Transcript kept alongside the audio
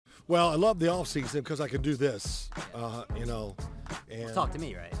Well, I love the off season because I can do this, you know. And Talk to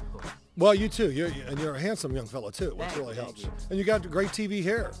me, right? Of course. well, you too. You're a handsome young fella too, which Thank really you, helps. thank you. And you got great TV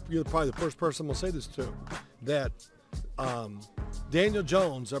hair. You're probably the first person we'll say this to. That Daniel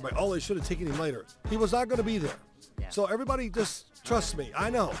Jones, everybody, oh, they should have taken him later. He was not going to be there. Yeah. So everybody just trust me. I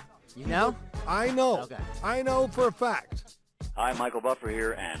know. You know? I know. Okay. I know for a fact. Hi, Michael Buffer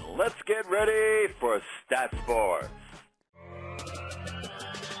here, and let's get ready for Stat Sports.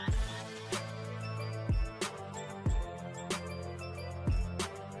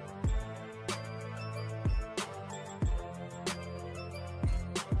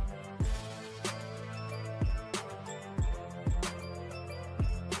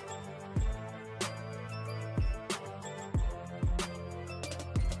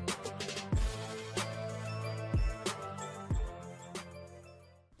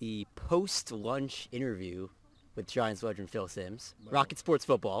 The post-lunch interview with Giants legend Phil Simms. Rocket Sports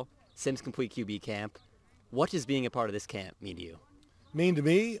Football, Simms Complete QB Camp. What does being a part of this camp mean to you? Mean to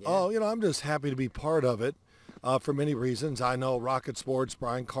me? Oh, you know, I'm just happy to be part of it for many reasons. I know Rocket Sports,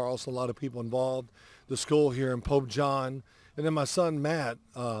 Brian Carlson, a lot of people involved, the school here in Pope John. And then my son, Matt,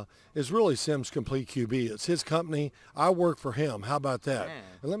 is really Simms Complete QB. It's his company. I work for him. How about that? Man.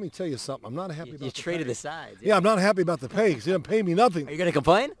 And let me tell you something. I'm not happy about You the traded pay. the sides. Yeah, I'm not happy about the pay because he didn't pay me nothing. Are you going to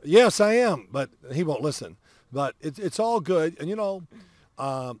complain? Yes, I am, but he won't listen. But it's all good. And, you know,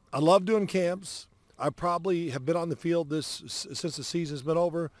 I love doing camps. I probably have been on the field since the season's been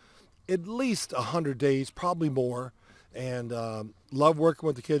over at least 100 days, probably more. And love working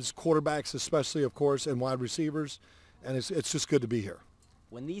with the kids, quarterbacks especially, of course, and wide receivers. And it's just good to be here.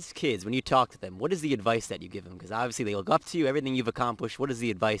 When these kids, when you talk to them, what is the advice that you give them? Because obviously they look up to you, everything you've accomplished. What is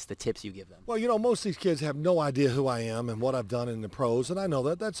the advice, the tips you give them? Well, you know, most of these kids have no idea who I am and what I've done in the pros, and I know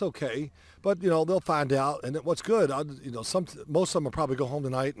that. That's okay. But, you know, they'll find out. And what's good, most of them will probably go home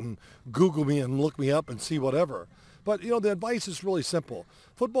tonight and Google me and look me up and see whatever. But, you know, the advice is really simple.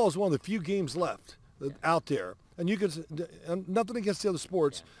 Football is one of the few games left out there. And you can, nothing against the other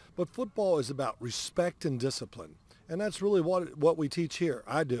sports, but football is about respect and discipline. And that's really what we teach here.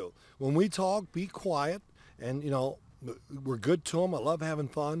 I do. When we talk, be quiet. And, you know, we're good to them. I love having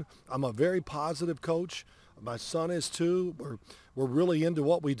fun. I'm a very positive coach. My son is too. We're really into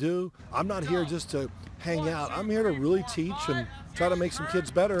what we do. I'm not here just to hang out. I'm here to really teach and try to make some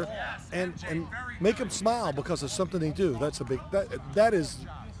kids better and make them smile because of something they do. That's that is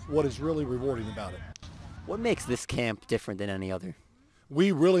what is really rewarding about it. What makes this camp different than any other?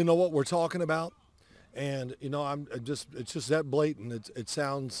 We really know what we're talking about. And, you know, it's just that blatant. It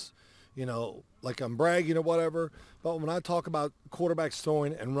sounds, you know, like I'm bragging or whatever. But when I talk about quarterbacks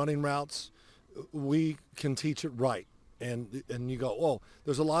throwing and running routes, we can teach it right. And you go, oh,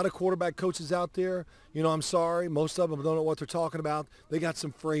 there's a lot of quarterback coaches out there. You know, I'm sorry. Most of them don't know what they're talking about. They got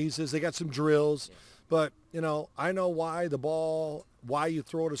some phrases. They got some drills. Yeah. But, you know, I know why you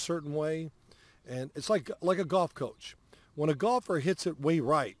throw it a certain way. And it's like a golf coach. When a golfer hits it way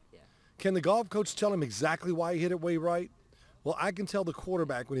right, can the golf coach tell him exactly why he hit it way right? Well, I can tell the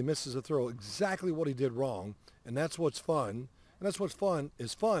quarterback when he misses a throw exactly what he did wrong, and that's what's fun. And that's what's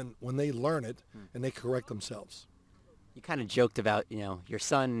fun when they learn it and they correct themselves. You kind of joked about, you know, your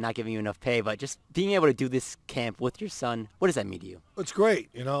son not giving you enough pay, but just being able to do this camp with your son, what does that mean to you? It's great.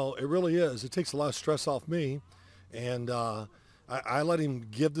 You know, it really is. It takes a lot of stress off me, and I let him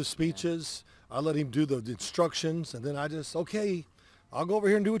give the speeches. I let him do the instructions, and then I just, okay, I'll go over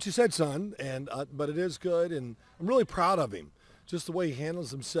here and do what you said, son. And but it is good, and I'm really proud of him, just the way he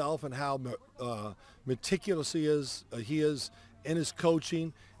handles himself and how meticulous he is in his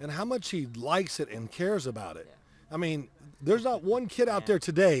coaching and how much he likes it and cares about it. I mean, there's not one kid out there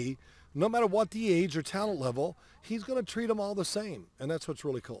today, no matter what the age or talent level, he's going to treat them all the same, and that's what's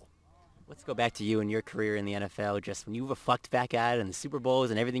really cool. Let's go back to you and your career in the NFL. Just when you reflect back at it and the Super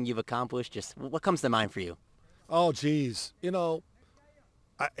Bowls and everything you've accomplished, just what comes to mind for you? Oh, geez. You know,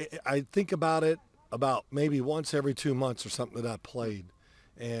 I think about it about maybe once every 2 months or something that I played.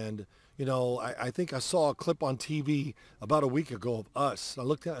 And, you know, I think I saw a clip on TV about a week ago of us. I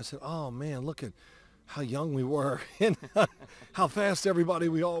looked at it and I said, oh, man, look at how young we were and how fast everybody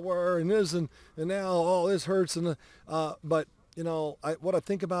we all were and now all this hurts. But, you know, what I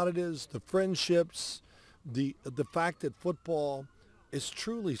think about it is the friendships, the fact that football is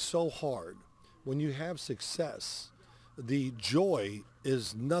truly so hard. When you have success, the joy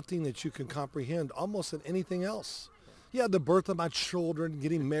is nothing that you can comprehend almost than anything else. Yeah, the birth of my children,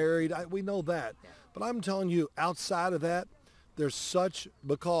 getting married, we know that. But I'm telling you, outside of that,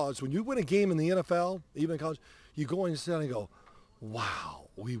 because when you win a game in the NFL, even in college, you go in and go, wow,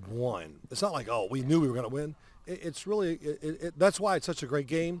 we won. It's not like, oh, we knew we were going to win. It's really, that's why it's such a great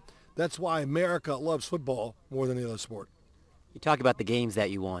game. That's why America loves football more than any other sport. You talk about the games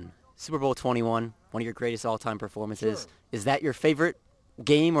that you won. Super Bowl 21, one of your greatest all-time performances. Sure. Is that your favorite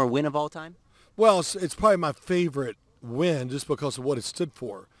game or win of all time? Well, it's probably my favorite win just because of what it stood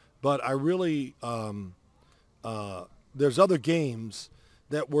for. But I really, there's other games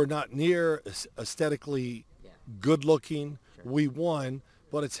that were not near aesthetically good looking. Sure. We won,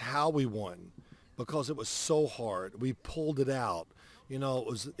 but it's how we won because it was so hard. We pulled it out. You know, it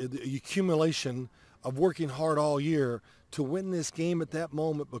was the accumulation of working hard all year to win this game at that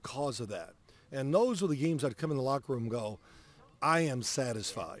moment because of that. And those were the games I'd come in the locker room and go, I am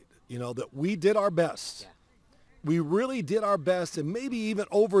satisfied, you know, that we did our best. Yeah. We really did our best and maybe even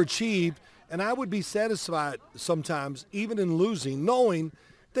overachieved. And I would be satisfied sometimes, even in losing, knowing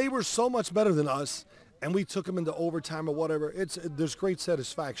they were so much better than us and we took them into overtime or whatever. There's great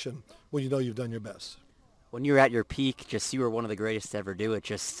satisfaction when you know you've done your best. When you're at your peak, just you were one of the greatest to ever do it.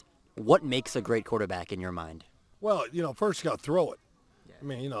 Just what makes a great quarterback in your mind? Well, you know, first you got to throw it. Yeah. I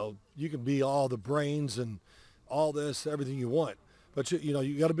mean, you know, you can be all the brains and all this, everything you want. But, you know,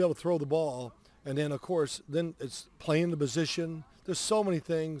 you got to be able to throw the ball. And then, of course, then it's playing the position. There's so many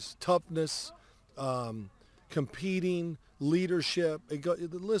things, toughness, competing, leadership. The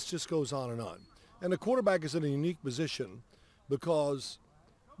list just goes on and on. And the quarterback is in a unique position because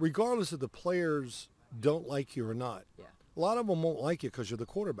regardless if the players don't like you or not, a lot of them won't like you because you're the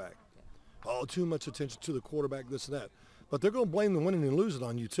quarterback. Oh, too much attention to the quarterback, this and that. But they're going to blame the winning and losing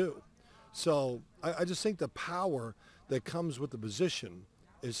on you too. So I just think the power that comes with the position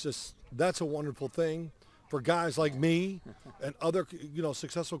is just, that's a wonderful thing for guys like me and other, you know,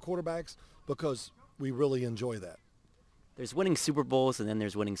 successful quarterbacks because we really enjoy that. There's winning Super Bowls and then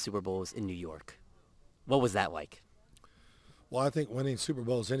there's winning Super Bowls in New York. What was that like? Well, I think winning Super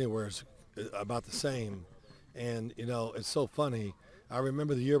Bowls anywhere is about the same. And, you know, it's so funny. I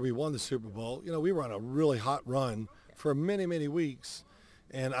remember the year we won the Super Bowl. You know, we were on a really hot run for many, many weeks.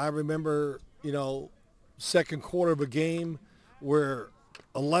 And I remember, you know, second quarter of a game, we're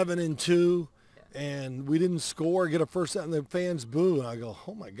 11-2, and we didn't score, get a first out, and the fans boo. And I go,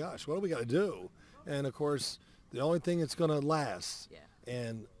 oh, my gosh, what do we got to do? And, of course, the only thing that's going to last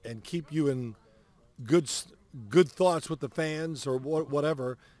and keep you in good thoughts with the fans or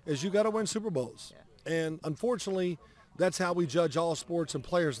whatever is you got to win Super Bowls. Yeah. And, unfortunately, that's how we judge all sports and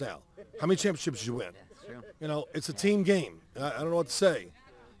players now. How many championships did you win? Yeah, true. You know, it's a team game. I don't know what to say.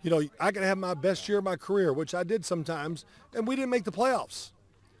 You know, I could have my best year of my career, which I did sometimes, and we didn't make the playoffs.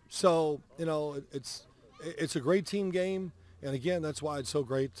 So, you know, it's a great team game. And, again, that's why it's so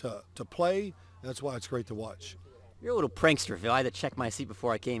great to play. That's why it's great to watch. You're a little prankster, Phil. I had to check my seat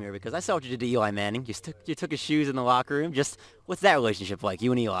before I came here because I saw what you did to Eli Manning. You took his shoes in the locker room. Just what's that relationship like,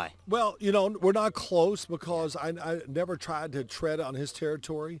 you and Eli? Well, you know, we're not close because I never tried to tread on his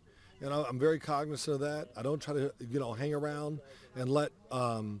territory. You know, I'm very cognizant of that. I don't try to, you know, hang around and let,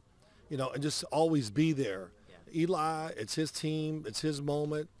 you know, and just always be there. Yeah. Eli, it's his team. It's his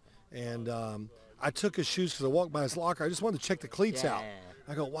moment. And I took his shoes because I walked by his locker. I just wanted to check the cleats out.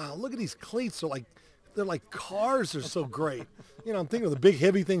 I go, wow, look at these cleats. They're like cars. They're so great. You know, I'm thinking of the big,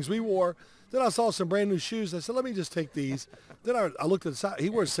 heavy things we wore. Then I saw some brand new shoes. I said, let me just take these. Then I looked at the size. He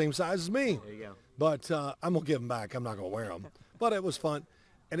wears the same size as me. There you go. But I'm going to give them back. I'm not going to wear them. But it was fun.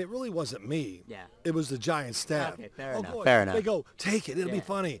 And it really wasn't me. Yeah. It was the Giants staff. Okay, fair enough. Boy, fair enough. They go, take it. It'll be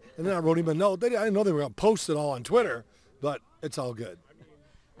funny. And then I wrote him a note. I didn't know they were going to post it all on Twitter. But it's all good.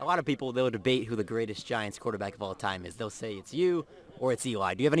 A lot of people, they'll debate who the greatest Giants quarterback of all time is. They'll say it's you or it's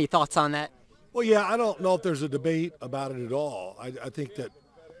Eli. Do you have any thoughts on that? Well, yeah, I don't know if there's a debate about it at all. I think that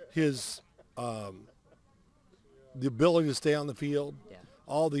his the ability to stay on the field,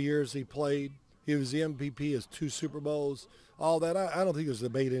 all the years he played, he was the MVP, his 2 Super Bowls, all that. I don't think there's a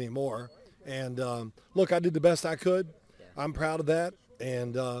debate anymore. And, look, I did the best I could. I'm proud of that.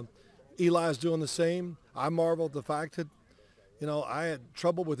 And Eli's doing the same. I marvel at the fact that, you know, I had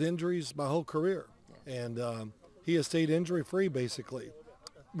trouble with injuries my whole career. And he has stayed injury-free, basically.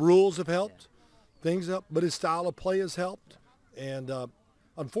 Rules have helped. Things up, but his style of play has helped. And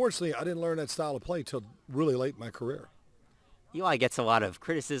unfortunately, I didn't learn that style of play till really late in my career. Eli gets a lot of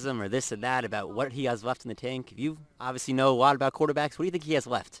criticism or this and that about what he has left in the tank. You obviously know a lot about quarterbacks. What do you think he has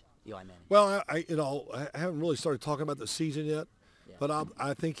left, Eli Manning? Well, I haven't really started talking about the season yet, but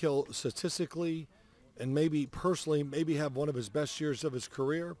I think he'll statistically and maybe personally maybe have one of his best years of his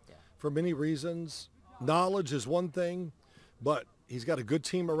career for many reasons. Knowledge is one thing, but he's got a good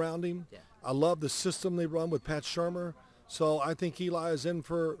team around him. Yeah. I love the system they run with Pat Shurmur. So I think Eli is in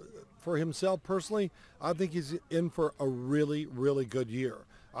for himself personally. I think he's in for a really, really good year.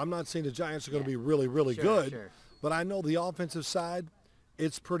 I'm not saying the Giants are going to be really, really good, but I know the offensive side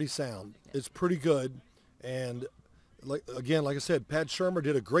it's pretty sound. It's pretty good. And like I said, Pat Shurmur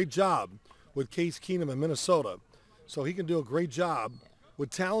did a great job with Case Keenum in Minnesota. So he can do a great job with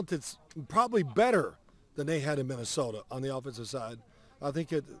talent that's probably better than they had in Minnesota on the offensive side. I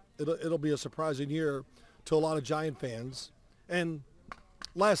think it'll be a surprising year to a lot of Giant fans. And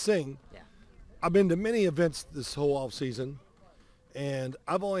last thing, I've been to many events this whole offseason, and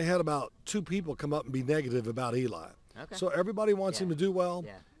I've only had about 2 people come up and be negative about Eli. Okay. So everybody wants him to do well,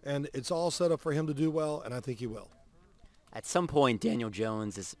 Yeah. and it's all set up for him to do well, and I think he will. At some point, Daniel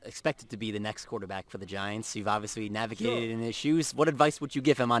Jones is expected to be the next quarterback for the Giants. You've obviously navigated in his shoes. What advice would you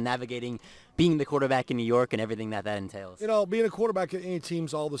give him on navigating being the quarterback in New York and everything that entails? You know, being a quarterback at any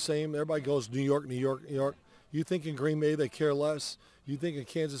team's all the same. Everybody goes New York, New York, New York. You think in Green Bay they care less? You think in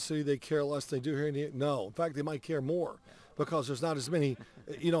Kansas City they care less than they do here in New York? No. In fact, they might care more because there's not as many,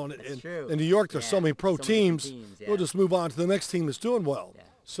 you know, in New York there's so many pro teams. We'll just move on to the next team that's doing well. Yeah.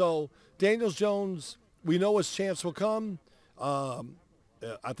 So Daniel Jones, we know his chance will come.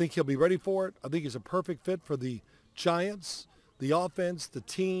 I think he'll be ready for it. I think he's a perfect fit for the Giants, the offense, the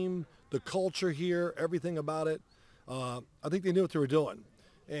team, the culture here, everything about it. I think they knew what they were doing.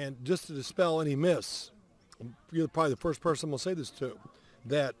 And just to dispel any myths, you're probably the first person we'll say this to,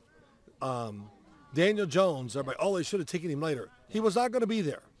 that Daniel Jones, everybody, oh, they should have taken him later. He was not going to be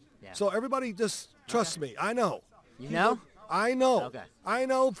there. Yeah. So everybody just trust me. I know. You know? I know. Okay. I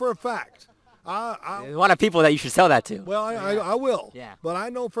know for a fact. There's a lot of people that you should tell that to. Well, I will. Yeah. But I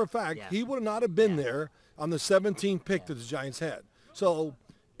know for a fact he would not have been there on the 17th pick that the Giants had. So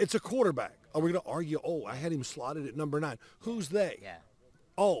it's a quarterback. Are we going to argue, oh, I had him slotted at number 9. Who's they? Yeah.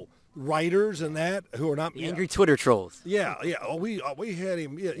 Oh, writers and that who are not. The angry Twitter trolls. Yeah. Oh, we had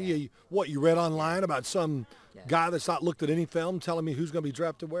him. Yeah. What, you read online about some guy that's not looked at any film telling me who's going to be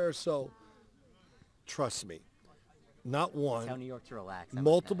drafted where? So trust me. Not one, Tell New York to relax.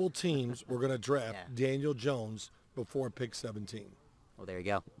 multiple teams were going to draft Daniel Jones before pick 17. Well, there you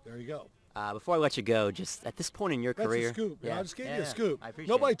go. There you go. Before I let you go, just at this point in your That's career. a scoop. Yeah. I just gave you a scoop. I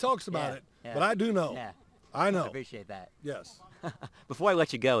appreciate Nobody it. talks about it, Yeah. but I do know. Yeah. I know. I appreciate that. Yes. Before I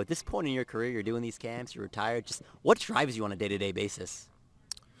let you go, at this point in your career, you're doing these camps, you're retired. Just what drives you on a day-to-day basis?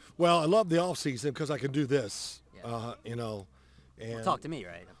 Well, I love the off season because I can do this. Yeah. You know, and Well, talk to me,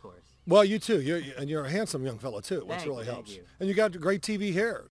 right? Of course. well, you too. You're a handsome young fella too, which Thank really you, thank helps. you. And you got great TV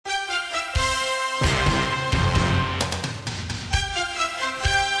hair.